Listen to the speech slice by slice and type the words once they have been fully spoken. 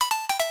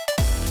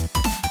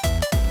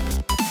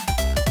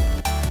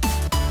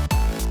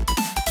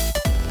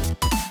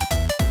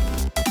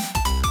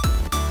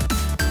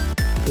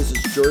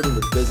Jordan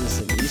with Business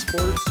and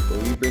Esports, where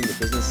we bring the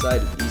business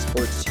side of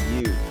esports to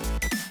you.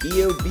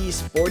 EOB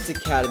Sports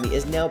Academy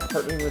is now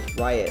partnering with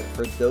Riot.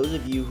 For those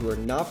of you who are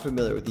not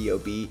familiar with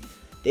EOB,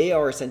 they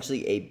are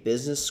essentially a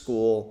business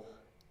school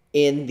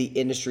in the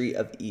industry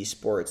of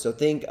esports. So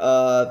think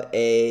of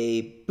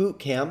a boot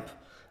camp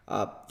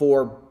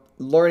for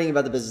learning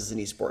about the business in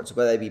esports,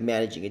 whether it be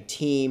managing a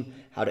team,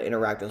 how to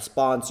interact with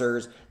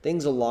sponsors,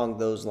 things along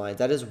those lines.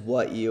 That is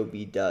what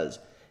EOB does.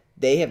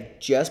 They have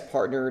just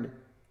partnered,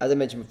 as I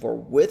mentioned before,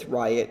 with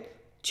Riot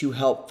to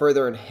help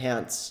further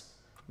enhance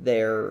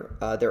their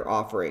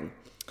offering.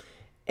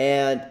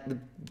 And the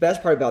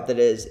best part about that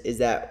is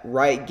that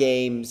Riot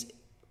Games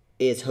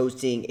is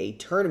hosting a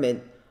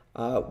tournament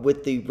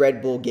with the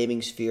Red Bull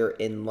Gaming Sphere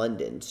in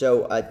London.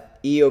 So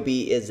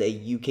EOB is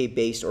a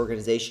UK-based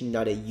organization,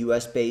 not a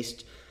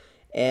US-based.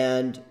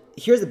 And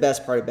here's the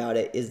best part about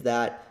it is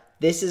that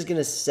this is going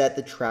to set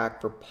the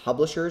track for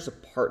publishers to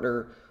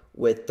partner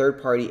with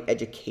third-party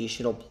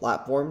educational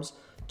platforms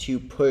to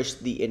push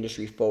the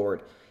industry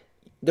forward.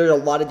 There's a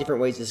lot of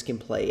different ways this can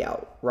play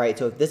out, right?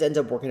 So if this ends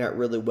up working out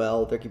really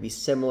well, there could be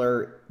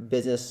similar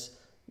business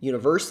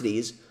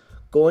universities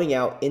going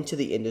out into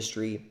the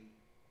industry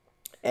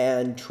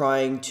and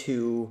trying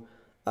to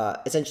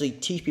essentially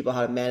teach people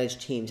how to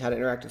manage teams, how to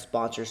interact with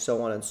sponsors,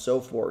 so on and so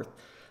forth.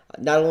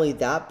 Not only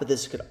that, but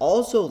this could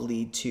also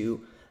lead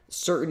to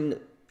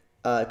certain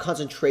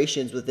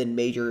concentrations within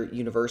major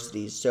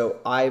universities.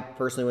 So I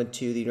personally went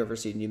to the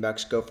University of New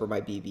Mexico for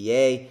my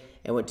BBA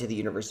and went to the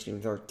University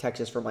of North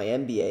Texas for my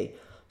MBA.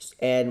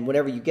 And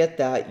whenever you get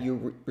that,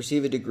 you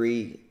receive a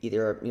degree,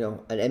 either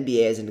an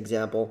MBA as an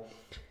example,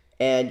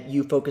 and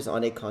you focus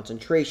on a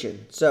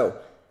concentration. So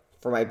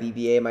for my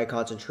BBA, my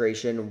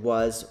concentration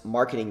was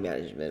marketing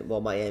management,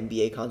 while my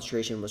MBA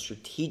concentration was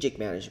strategic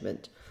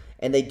management.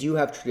 And they do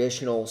have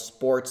traditional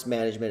sports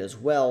management as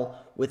well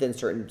within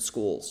certain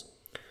schools.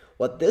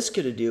 What this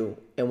could do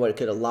and what it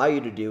could allow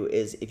you to do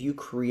is if you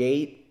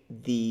create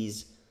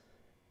these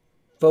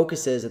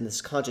focuses and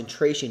this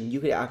concentration, you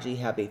could actually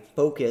have a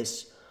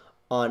focus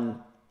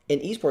on an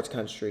esports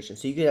concentration.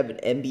 So you could have an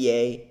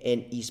MBA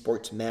in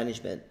esports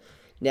management.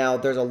 Now,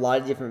 there's a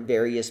lot of different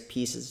various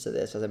pieces to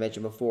this. As I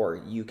mentioned before,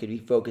 you could be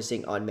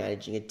focusing on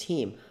managing a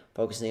team,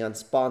 focusing on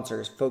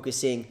sponsors,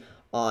 focusing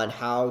on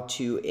how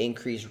to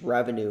increase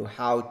revenue,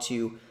 how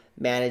to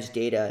manage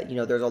data.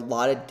 There's a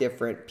lot of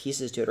different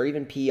pieces to it, or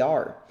even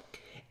PR.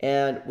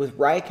 And with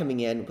Riot coming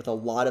in with a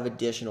lot of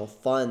additional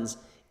funds,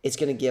 it's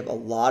going to give a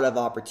lot of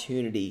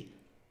opportunity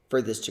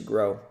for this to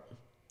grow.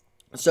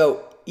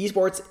 So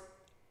esports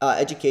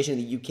education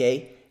in the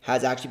UK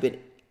has actually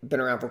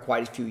been around for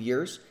quite a few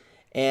years.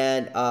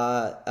 And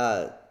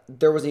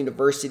there was a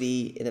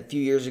university a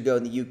few years ago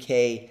in the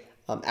UK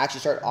actually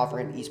started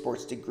offering an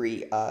esports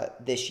degree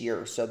this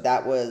year. So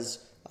that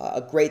was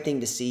a great thing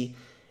to see.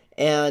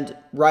 And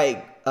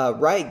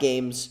Riot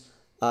Games,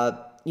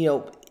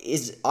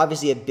 is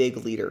obviously a big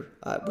leader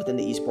within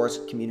the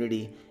esports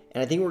community.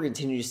 And I think we're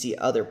continuing to see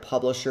other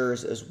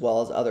publishers as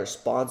well as other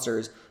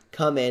sponsors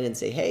come in and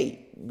say,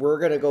 hey, we're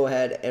going to go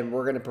ahead and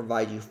we're going to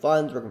provide you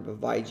funds, we're going to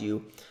provide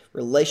you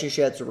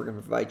relationships, or we're going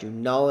to provide you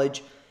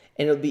knowledge.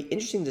 And it'll be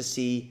interesting to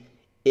see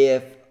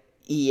if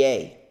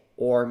EA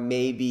or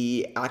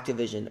maybe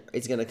Activision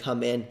is going to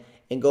come in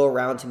and go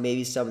around to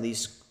maybe some of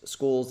these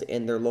schools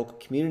in their local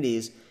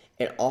communities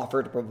and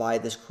offer to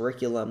provide this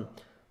curriculum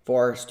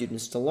for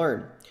students to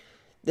learn.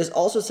 This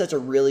also sets a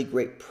really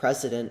great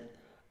precedent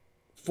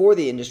for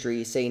the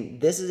industry, saying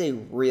this is a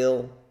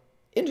real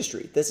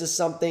industry. This is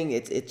something,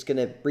 it's going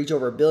to reach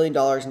over $1 billion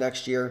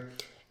next year,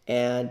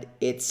 and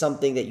it's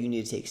something that you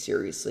need to take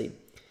seriously.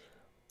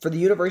 For the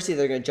university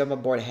that are going to jump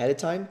on board ahead of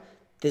time,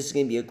 this is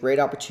going to be a great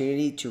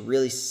opportunity to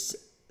really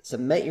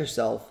cement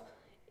yourself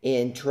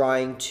in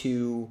trying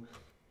to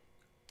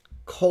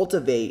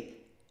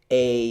cultivate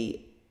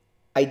essentially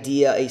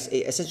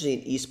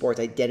an esports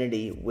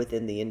identity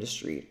within the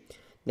industry.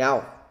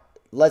 Now,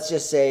 let's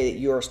just say that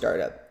you're a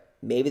startup.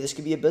 Maybe this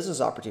could be a business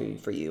opportunity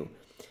for you.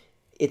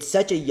 It's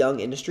such a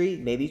young industry.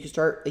 Maybe you could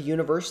start a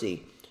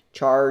university,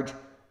 charge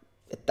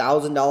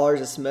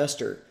 $1,000 a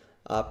semester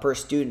per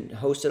student,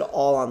 host it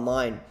all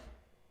online,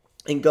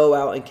 and go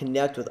out and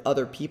connect with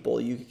other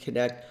people. You can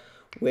connect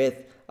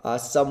with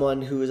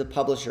someone who is a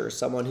publisher,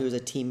 someone who is a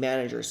team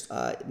manager,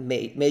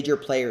 major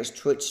players,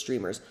 Twitch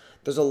streamers.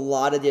 There's a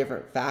lot of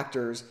different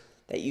factors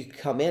that you can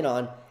come in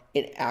on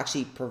and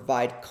actually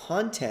provide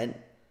content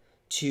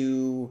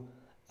to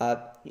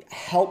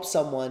help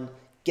someone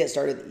get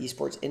started in the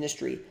esports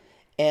industry.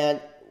 And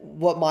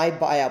what my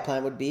buyout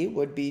plan would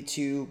be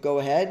to go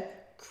ahead,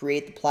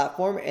 create the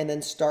platform, and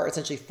then start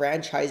essentially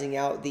franchising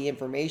out the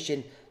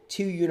information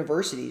to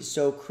universities.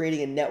 So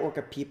creating a network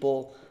of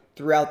people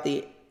throughout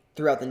the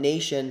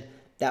nation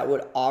that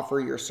would offer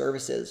your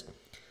services.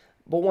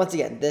 But once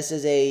again, this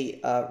is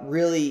a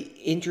really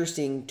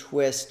interesting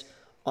twist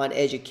on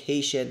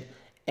education,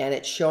 and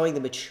it's showing the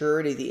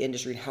maturity of the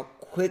industry and how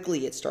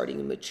quickly it's starting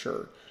to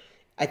mature.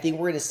 I think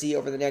we're going to see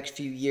over the next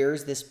few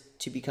years this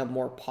to become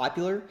more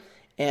popular.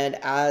 And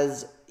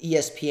as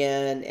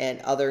ESPN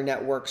and other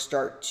networks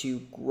start to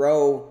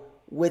grow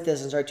with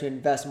this and start to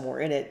invest more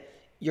in it,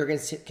 you're going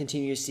to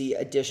continue to see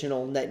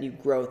additional net new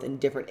growth in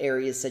different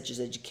areas such as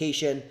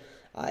education,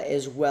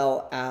 as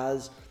well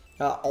as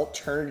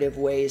alternative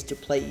ways to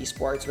play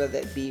esports, whether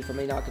it be from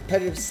a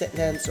non-competitive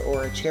sense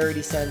or a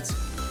charity sense.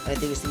 And I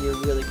think it's going to be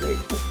a really great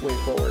way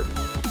forward.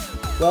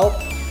 Well,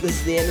 this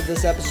is the end of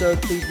this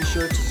episode. Please be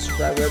sure to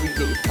subscribe wherever you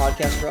get your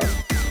podcast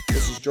from.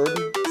 This is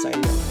Jordan,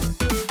 signing off.